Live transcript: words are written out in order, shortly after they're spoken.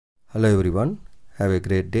Hello everyone, have a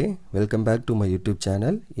great day. Welcome back to my YouTube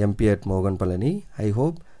channel MP at Mogan Palani. I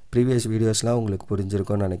hope previous videos la உங்களுக்கு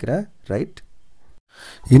புரிஞ்சிருக்கும்னு நினைக்கிறேன், right?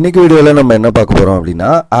 இன்னைக்கு வீடியோல நம்ம என்ன பார்க்க போறோம் அப்படினா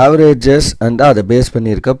averages and அதை பேஸ் பண்ணி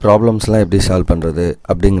இருக்க ப்ராப்ளம்ஸ்லாம் எப்படி சால்வ் பண்றது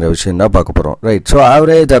அப்படிங்கற விஷயம் தான் பார்க்க போறோம், ரைட்? சோ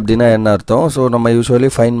average அப்படினா என்ன அர்த்தம்? சோ நம்ம யூசுவலி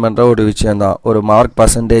ஃபைண்ட் பண்ற ஒரு விஷயம் தான், ஒரு மார்க்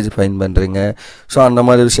பர்சன்டேஜ் ஃபைண்ட் பண்றீங்க. சோ அந்த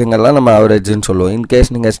மாதிரி விஷயங்கள்லாம் நம்ம average ன்னு சொல்லுவோம். இன்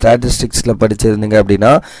கேஸ் நீங்க ஸ்டாட்டிஸ்டிக்ஸ்ல படிச்சிருந்தீங்க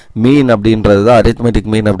அப்படினா மீன் அப்படின்றது தான், arithmetic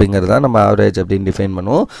mean அப்படிங்கறது தான் நம்ம average அப்படினு டிஃபைன்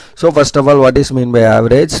பண்ணுவோம். So first of all, what is mean by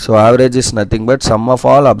average? So average is nothing but sum of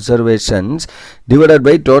all observations divided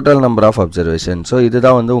by total number of observations. So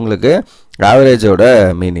இதுதான் வந்து உங்களுக்கு average ஓட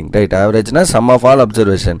meaning, right? averageனா sum of all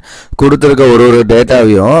observation, கொடுத்திருக்க ஒரு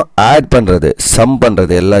டேட்டாவையும் add பண்றது, some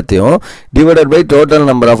பண்றது எல்லாத்தையும் divided by total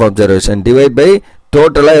number of observation, divide by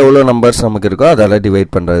டோட்டலா எவ்வளவு நம்பர்ஸ் நமக்கு இருக்கோ அதால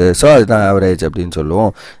டிவைட் பண்றது. சோ அதுதான் average அப்படினு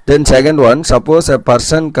சொல்லுவோம். Then second one, suppose a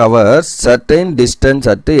person covers certain distance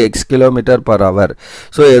at x km/h.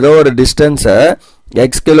 So ஏதோ ஒரு டிஸ்டன்ஸ்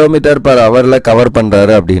x km/h ல கவர்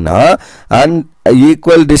பண்றாரு அப்படினா and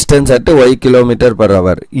equal distance at y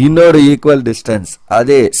km/h, இன்னொரு ஈக்குவல் டிஸ்டன்ஸ்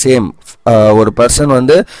அதே சேம் ஒரு பர்சன்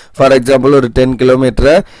வந்து ஃபார் எக்ஸாம்பிள் ஒரு 10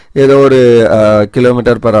 கிலோமீட்டர் ஏதோ ஒரு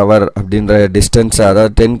km/h அப்படின்ற டிஸ்டன்ஸ்,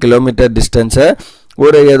 அதாவது 10 கிலோமீட்டர் டிஸ்டன்ஸை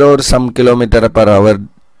ஒரு ஏதோ ஒரு சம் km/h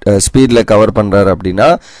ஸ்பீட்ல கவர் பண்றாரு அப்படின்னா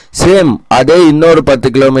சேம் அதே இன்னொரு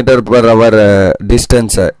 10 km/h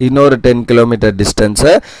டிஸ்டன்ஸ், இன்னொரு 10 கிலோமீட்டர் டிஸ்டன்ஸ்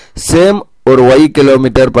சேம் ஒரு y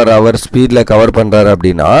km/h ஸ்பீட்ல கவர் பண்றாரு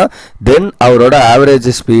அப்படின்னா தென் அவரோட ஆவரேஜ்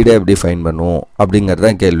ஸ்பீடை எப்படி ஃபைண்ட் பண்ணுவோம் அப்படிங்கிறது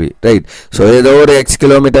தான் கேள்வி, ரைட்? ஸோ ஏதோ ஒரு x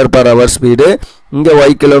km/h ஸ்பீடு, இங்க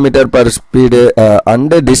y km/h ஸ்பீடு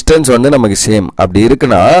அந்த டிஸ்டன்ஸ் வந்து நமக்கு சேம் அப்படி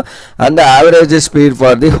இருக்குன்னா அந்த average speed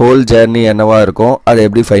for the whole journey என்னவா இருக்கும், அதை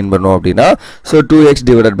எப்படி ஃபைண்ட் பண்ணுவோம் அப்படின்னா so 2x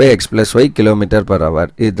divided by x plus y km/h,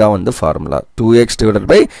 இதுதான் வந்து formula. 2x divided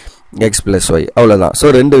by x plus y, அவ்வளவுதான். சோ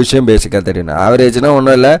ரெண்டு விஷயம் பேசிக்கா தெரியணும். ஆவரேஜ்னா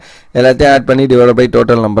ஒண்ணும் இல்ல, எல்லாத்தையும் ஆட் பண்ணி divide by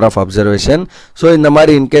total number of observation. So இந்த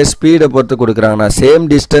மாதிரி இன் கேஸ் ஸ்பீடை பொறுத்து கொடுக்குறாங்கன்னா சேம்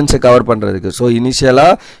டிஸ்டன்ஸ் கவர் பண்றதுக்கு சோ இனிஷியலா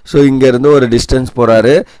சோ இங்க இருந்து ஒரு டிஸ்டன்ஸ்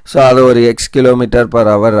போறாரு, சோ அதை ஒரு x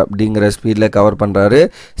km/h அப்படிங்கிற ஸ்பீட்ல கவர் பண்றாரு.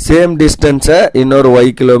 சேம் டிஸ்டன்ஸை இன்னொரு y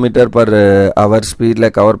km/h ஸ்பீட்ல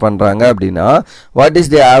கவர் பண்றாங்க அப்படின்னா what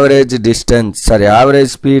is the average distance, sorry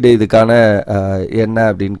average speed இதுக்கான என்ன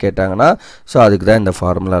அப்படின்னு கேட்டாங்கன்னா சோ அதுக்கு தான் இந்த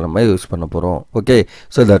ஃபார்முலா நம்ம யூஸ் பண்ண போறோம். Okay,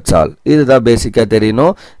 so that's all. இதுதான் பேசிக்கா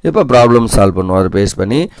தெரியணும். இப்போ ப்ராப்ளம் சால்வ் பண்ணுவோம் அதை பேஸ்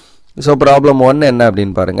பண்ணி. ஸோ ப்ராப்ளம் 1 என்ன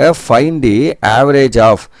அப்படின்னு பாருங்க. ஃபைண்ட் தி ஆவரேஜ்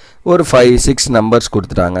ஆஃப் ஒரு 5-6 நம்பர்ஸ்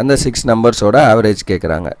கொடுத்துட்டாங்க, அந்த 6 நம்பர்ஸோட ஆவரேஜ்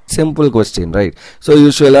கேட்குறாங்க. Simple question, right? ஸோ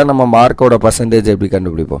யூஸ்வலாக நம்ம மார்க்கோட பர்சன்டேஜ் எப்படி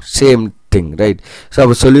கண்டுபிடிப்போம், சேம் திங், ரைட்? ஸோ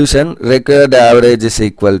அப்போ solution required average is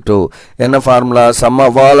equal to என்ன formula, some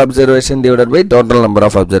of all observation divided by total number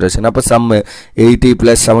of observation. அப்போ some 80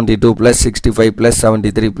 + 72 + 65 +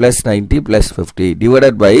 73 + 90 + 50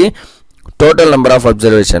 divided by total number of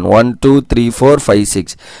observation 1 2 3 4 5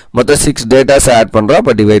 6, மொத்தம் 6 datas add பண்றோம்.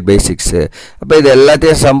 அப்ப divide by 6. அப்ப இது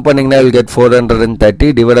எல்லாத்தையும் some பண்ணீங்கன்னா will get 430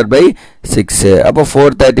 divided by 6. அப்ப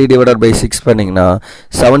 430 divided by 6 பண்ணீங்கன்னா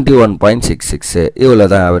 71.66.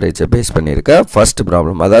 இவ்வளவுதான் ஆவரேஜ் பேஸ் பண்ணிருக்க ஃபர்ஸ்ட்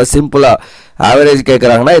ப்ராப்ளம். அதாவது சிம்பிளா ஆவரேஜ்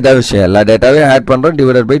கேட்குறாங்கன்னா இதான் விஷயம், எல்லா டேட்டாவையும் ஆட் பண்ணுறோம்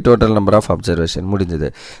divided by total number of observation, முடிஞ்சது.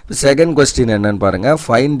 செகண்ட் கொஸ்டின் என்னன்னு பாருங்க.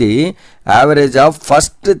 Find the average of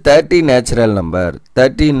first 30 natural number.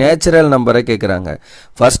 30 natural நம்பரை கேட்குறாங்க.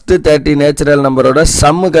 ஃபர்ஸ்ட் 30 நேச்சுரல் நம்பரோட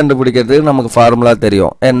சம்மு கண்டுபிடிக்கிறதுக்கு நமக்கு ஃபார்முலா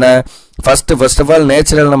தெரியும். என்ன, ஃபர்ஸ்ட் ஆஃப் ஆல்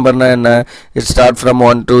நேச்சுரல் நம்பர்னா என்ன, இட் ஸ்டார்ட் ஃப்ரம்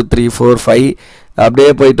 1 2 3 4 5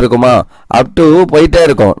 அப்படியே போயிட்டு இருக்குமா, அப் டு போயிட்டே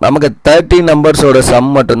இருக்கும். நமக்கு 30 நம்பர்ஸோட சம்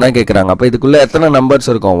மட்டும் தான் கேட்குறாங்க. அப்போ இதுக்குள்ள எத்தனை நம்பர்ஸ்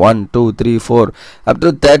இருக்கும், 1 2 3 4 அப் டு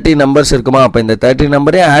 30 நம்பர்ஸ் இருக்குமா. அப்போ இந்த 30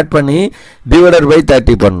 நம்பரையும் ஆட் பண்ணி டிவைடட் பை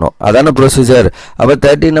 30 பண்ணணும், அதான ப்ரொசீஜர். அப்போ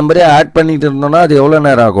 30 நம்பரே ஆட் பண்ணிட்டு இருந்தோம்னா அது எவ்வளோ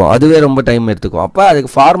நேரம் ஆகும், அதுவே ரொம்ப டைம் எடுத்துக்கும். அப்போ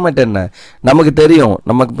அதுக்கு ஃபார்மேட் என்ன நமக்கு தெரியும்,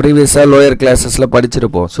 நமக்கு ப்ரீவியஸாக லோயர் கிளாஸஸ்ல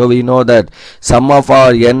படிச்சிருப்போம். So we know that some of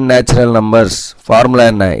R n natural numbers formula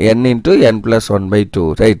என்ன, n × n + 1/2,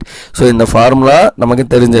 ரைட்? ஸோ இந்த ஃபார்முலா நமக்கு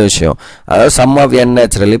தெரிஞ்ச விஷயம். அதாவது சம் ஆஃப் n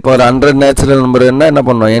நேச்சுரல். இப்போ ஒரு 100 நேச்சுரல் நம்பர் என்ன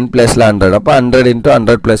பண்ணுவோம், n + 100. அப்போ 100 ×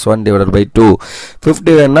 100 + 1 divided by 2.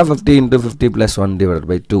 50 வேணா 50 × 50 + 1 divided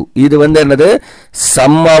by 2. இது வந்து என்னது,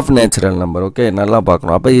 some of natural number. Okay, நல்லா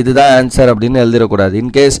பார்க்கணும். அப்போ இதுதான் ஆன்சர் அப்படின்னு எழுதிடக்கூடாது.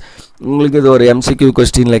 இன்கேஸ் உங்களுக்கு இது ஒரு MCQ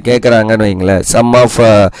கொஸ்டின்ல கேட்குறாங்கன்னு வைங்களேன், சம் ஆஃப்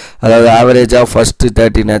அதாவது ஆவரேஜ் ஆஃப் ஃபர்ஸ்ட்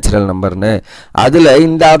 30 நேச்சுரல் நம்பர்னு, அதில்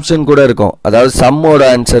இந்த ஆப்ஷன் கூட இருக்கும். அதாவது சம்மோட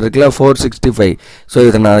ஆன்சர் இருக்குல்ல 465. ஸோ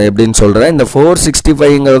இதை நான் எப்படின்னு சொல்கிறேன், இந்த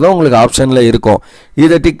 465ங்கிறதும் உங்களுக்கு ஆப்ஷனில் இருக்கும்.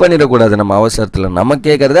 இதை டிக் பண்ணிடக்கூடாது நம்ம அவசரத்தில். நம்ம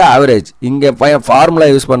கேட்குறது ஆவரேஜ். இங்கே ஃபார்முலா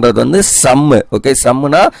யூஸ் பண்ணுறது வந்து சம்மு. ஓகே,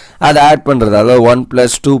 சம்முனா அதை ஆட் பண்ணுறது, அதாவது 1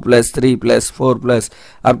 + 2 + 3 + 4 +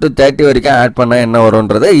 up to 30 வரைக்கும் ஆட் பண்ணால் என்ன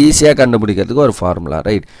வரும்ன்றதை ஈஸியாக கண்டுபிடிக்கிறதுக்கு ஒரு ஃபார்முலா,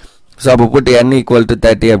 ரைட்? ஸோ அப்போ போட்டு n equal to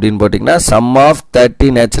 30 அப்படின்னு போட்டிங்கன்னா sum of 30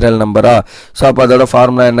 natural number-ஆ. ஸோ அப்போ அதோட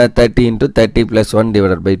ஃபார்முலா என்ன 30 into 30 plus 1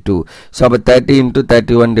 divided by 2. So அப்போ 30 into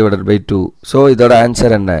 31 divided by 2. ஸோ இதோட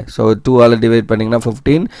ஆன்சர் என்ன? ஸோ 2 ஆல் டிவைட் பண்ணிங்கன்னா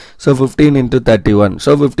 15. So 15 into 31.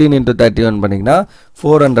 ஸோ 15 into 31 பண்ணிங்கன்னா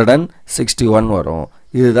 461 வரும்.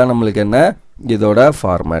 இதுதான் நம்மளுக்கு என்ன இதோட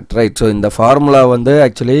ஃபார்மேட், ரைட். ஸோ இந்த ஃபார்முலா வந்து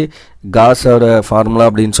ஆக்சுவலி காஸோட ஃபார்முலா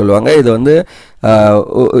அப்படின்னு சொல்லுவாங்க. இது வந்து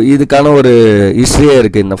இதுக்கான ஒரு ஹிஸ்ட்ரியே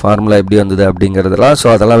இருக்குது, இந்த ஃபார்முலா எப்படி வந்தது அப்படிங்கிறதுலாம். ஸோ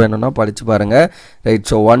அதெல்லாம் வேணும்னா படித்து பாருங்கள், ரைட்.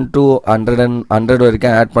 ஸோ 1 to 100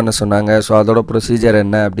 வரைக்கும் ஆட் பண்ண சொன்னாங்க. ஸோ அதோட ப்ரொசீஜர்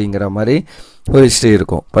என்ன அப்படிங்கிற மாதிரி ஒரு ஹிஸ்ட்ரி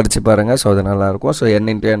இருக்கும், படித்து பாருங்கள். ஸோ அது நல்லாயிருக்கும். So n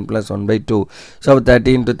into n plus 1 by 2. So அப்போ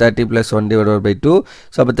 30 into 30 plus 1 divided by 2.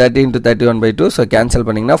 So அப்போ 30 into 31 by 2. ஸோ கேன்சல்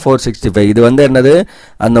பண்ணிங்கன்னா 465. இது வந்து என்னது,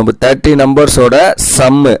 அந்த 30 நம்பர்ஸோட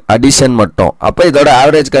சம்மு அடிஷன் மட்டும். அப்போ இதோட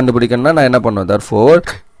ஆவரேஜ் கண்டுபிடிக்கணும்னா நான் என்ன பண்ணுவேன், therefore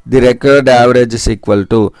the record average is equal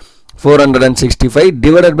to 465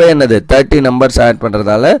 divided by என்னது 30 நம்பர்ஸ் ஆட்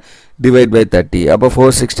பண்ணுறதால divide by 30. அப்போ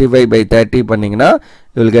 465 by 30 பண்ணிங்கன்னா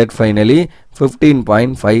you will get finally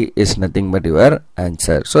 15.5 is nothing but your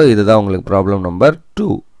answer. So இதுதான் உங்களுக்கு problem number 2,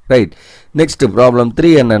 right. Next problem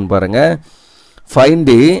 3 என்னன்னு பாருங்கள். Find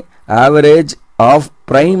the average of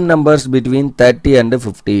prime numbers between 30 and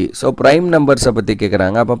 50. So prime நம்பர்ஸை பற்றி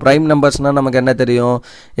கேட்குறாங்க. அப்போ ப்ரைம் நம்பர்ஸ்னால் நமக்கு என்ன தெரியும்,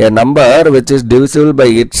 a number which is divisible by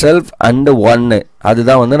itself and 1.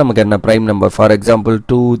 அதுதான் வந்து நமக்கு என்ன prime number. For example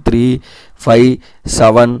 2, 3, 5,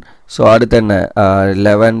 7. So அடுத்து என்ன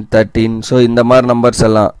 11, 13. ஸோ இந்த மாதிரி நம்பர்ஸ்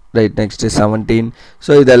எல்லாம், ரைட். நெக்ஸ்ட்டு 17.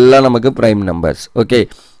 ஸோ இதெல்லாம் நமக்கு ப்ரைம் நம்பர்ஸ், ஓகே.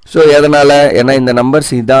 ஸோ எதனால், ஏன்னா இந்த நம்பர்ஸ்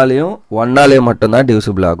இதாலேயும் 1ஆலேயும் மட்டும்தான்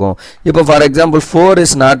டிவிசிபிள் ஆகும். இப்போ for example 4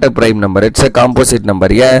 is not a prime number, it's a composite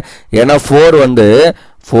number. ஏன்னா 4 வந்து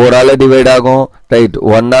 4ஆல் டிவைட் ஆகும், ரைட்.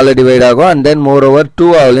 1ஆல் டிவைட் ஆகும், and then more over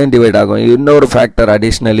 2ஆலையும் divide ஆகும். இன்னொரு ஃபேக்டர்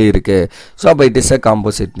அடிஷ்னலி இருக்குது. ஸோ அப்போ it is a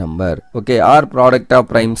composite number, okay. Our product of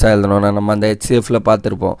ப்ரைம்ஸாக எழுதணும்னா நம்ம அந்த HCFல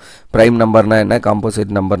பார்த்துருப்போம், ப்ரைம் நம்பர்னா என்ன,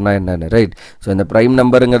 காம்போசிட் நம்பர்னா என்னன்னு, ரைட். ஸோ இந்த ப்ரைம்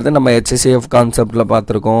நம்பருங்கிறது நம்ம HCF கான்செப்டில்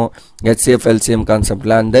பார்த்துருக்கோம், HCF LCM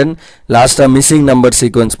கான்செப்டில். அண்ட் தென் லாஸ்ட்டாக மிஸ்ஸிங் நம்பர்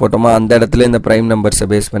சீக்வன்ஸ் போட்டோமா, அந்த இடத்துல இந்த ப்ரைம் நம்பர்ஸை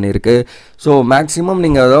பேஸ் பண்ணியிருக்கு. ஸோ மேக்ஸிமம்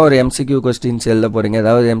நீங்கள் ஏதாவது ஒரு MCQ கொஸ்டின்ஸ் எழுத போகிறீங்க,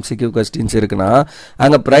 ஏதாவது MCQ கொஸ்டின்ஸ் இருக்குன்னா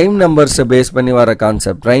அங்கே ப்ரைம் நம்பர்ஸை பேஸ் பண்ணி வர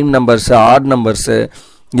concept, prime numbers, add numbers,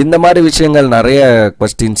 இந்த மாதிரி விஷயங்கள் நிறைய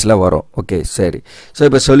கொஸ்டின்ஸில் வரும், ஓகே. சரி. ஸோ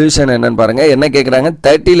இப்போ சொல்யூஷன் என்னன்னு பாருங்கள். என்ன கேட்குறாங்க,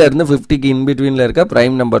 30லேருந்து 50க்கு இன்பிட்வீனில் இருக்க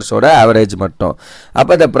ப்ரைம் நம்பர்ஸோட ஆவரேஜ் மட்டும்.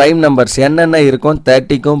 அப்போ இந்த ப்ரைம் நம்பர்ஸ் என்னென்ன இருக்கும்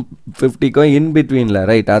 30க்கும் 50க்கும் இன்பிட்வீனில்,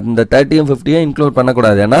 ரைட். அந்த 30யும் 50யும் இன்க்ளூட்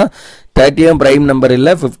பண்ணக்கூடாது, ஏன்னா 30யும் ப்ரைம் நம்பர்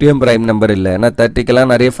இல்லை, 50யும் ப்ரைம் நம்பர் இல்லை. ஏன்னா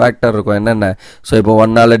 30க்கெல்லாம் நிறைய ஃபேக்டர் இருக்கும், என்னென்ன. ஸோ இப்போ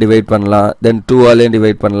 1ஆல் டிவைட் பண்ணலாம், தென் 2ஆலையும்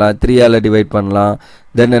டிவைட் பண்ணலாம், 3ஆல் டிவைட் பண்ணலாம்,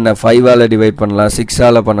 தென் என்ன 5ஆல் டிவைட் பண்ணலாம்,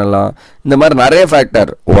 6ஆல் பண்ணலாம். இந்த மாதிரி நிறைய ஃபேக்டர்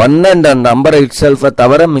 1 அண்ட் அந்த நம்பர் இட் செல்ஃபை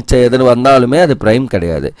தவிர மிச்சம் எது வந்தாலுமே அது ப்ரைம்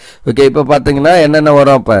கிடையாது, ஓகே. இப்போ பார்த்தீங்கன்னா என்னென்ன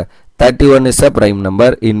வரும், அப்போ 31 is a prime number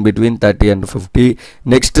in between 30 and 50.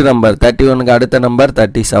 Next number 31க்கு அடுத்த நம்பர்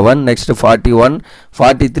 37, next 41,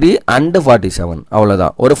 43 and 47.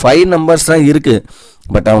 அவ்வளோதான். ஒரு 5 நம்பர்ஸ் தான் இருக்குது.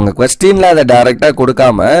 பட் அவங்க கொஸ்டினில் அதை டைரெக்டாக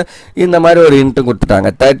கொடுக்காம இந்த மாதிரி ஒரு இன்ட்டு கொடுத்துட்டாங்க,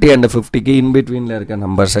 30 and 50க்கு இன்பிட்வீனில் இருக்க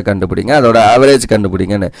நம்பர்ஸை கண்டுபிடிங்க, அதோட ஆவரேஜ்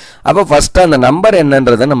கண்டுபிடிங்கன்னு. அப்போ ஃபஸ்ட்டு அந்த நம்பர்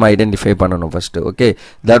என்னன்றதை நம்ம ஐடென்டிஃபை பண்ணணும் first, okay.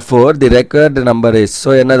 தட்ஃபோர் the record number is,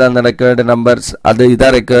 so என்னது அந்த ரெக்கார்டு நம்பர்ஸ், அது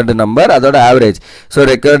இதான் ரெக்கார்டு நம்பர், அதோட average. So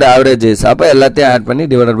record average is, அப்போ எல்லாத்தையும் ஆட் பண்ணி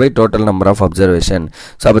divided by total number of observation.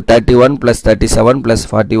 So அப்போ 31 + 37 +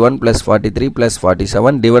 41 + 43 +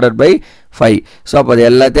 47 டிவைடட் பை 5. ஸோ அப்போ அது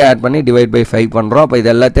எல்லாத்தையும் ஆட் பண்ணி டிவைட் பை 5 பண்ணுறோம். அப்போ இது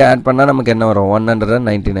எல்லாத்தையும் ஆட் பண்ணால் நமக்கு என்ன வரும்,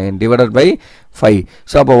 199 டிவைடட் பை 5.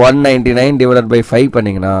 ஸோ அப்போ 199 டிவைடட் பை 5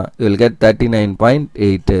 பண்ணிங்கன்னா you will get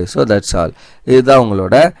 39.8. So that's all. இதுதான்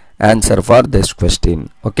உங்களோட answer for this question,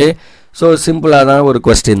 okay. So சிம்பிளாக தான் ஒரு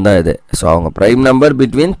கொஸ்டின் தான் இது. ஸோ அவங்க ப்ரைம் நம்பர்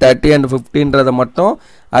பிட்வீன் 30 and 50ன்றதை மட்டும்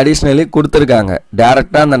அடிஷ்னலி கொடுத்துருக்காங்க,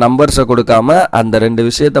 டேரெக்டாக அந்த நம்பர்ஸை கொடுக்காம அந்த 2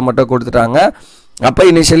 விஷயத்தை மட்டும் கொடுத்துட்டாங்க. அப்போ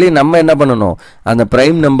இனிஷியலி நம்ம என்ன பண்ணணும், அந்த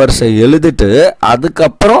ப்ரைம் நம்பர்ஸை எழுதிட்டு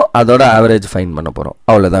அதுக்கப்புறம் அதோட ஆவரேஜ் ஃபைன் பண்ண போகிறோம்,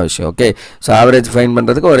 அவ்வளோதான் விஷயம், ஓகே. ஸோ ஆவரேஜ் ஃபைன்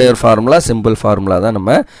பண்ணுறதுக்கு ஒரே ஒரு ஃபார்முலா, சிம்பிள் ஃபார்முலா தான்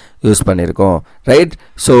நம்ம யூஸ் பண்ணியிருக்கோம், right.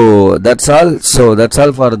 So that's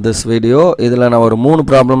all for this video. இதில் நான் ஒரு 3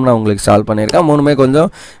 ப்ராப்ளம் நான் உங்களுக்கு சால்வ் பண்ணியிருக்கேன். 3மே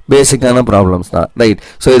கொஞ்சம் பேசிக்கான ப்ராப்ளம்ஸ் தான், ரைட்.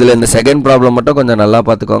 ஸோ இதில் இந்த செகண்ட் ப்ராப்ளம் மட்டும் கொஞ்சம் நல்லா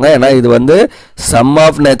பார்த்துக்கோங்க, ஏன்னா இது வந்து சம்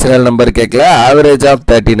ஆஃப் நேச்சுரல் நம்பர் கேட்கல, average of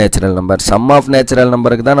 30 natural number. Some of natural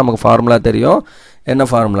நம்பருக்கு தான் நமக்கு ஃபார்முலா தெரியும், என்ன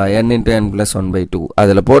formula n into n plus 1 by 2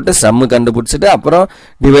 அதில் போட்டு சம்மு கண்டுபிடிச்சிட்டு அப்புறம்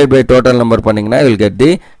டிவைட் பை டோட்டல் நம்பர் பண்ணிங்கன்னா will get the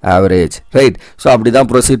average right. So அப்படி தான்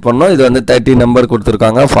ப்ரொசீட் பண்ணோம். இது வந்து 30 நம்பர்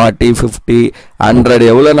கொடுத்துருக்காங்க, 40, 50, 100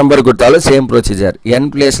 எவ்வளோ நம்பர் கொடுத்தாலும் சேம் ப்ரொசீஜர். n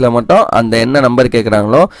பிளேஸில் மட்டும் அந்த என்ன நம்பர்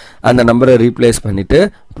கேட்குறாங்களோ அந்த நம்பரை ரீப்ளேஸ் பண்ணிவிட்டு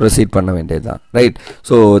ப்ரொசீட் பண்ண வேண்டியது தான் right.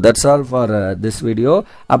 So that's all for this video.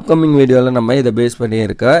 Upcoming வீடியோவில் நம்ம இதை பேஸ் பண்ணி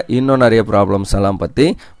இருக்க இன்னும் நிறைய ப்ராப்ளம்ஸ் எல்லாம் பற்றி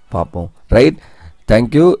பார்ப்போம் right.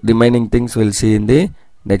 Thank you. Remaining things we'll see in the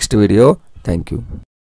next video. Thank you.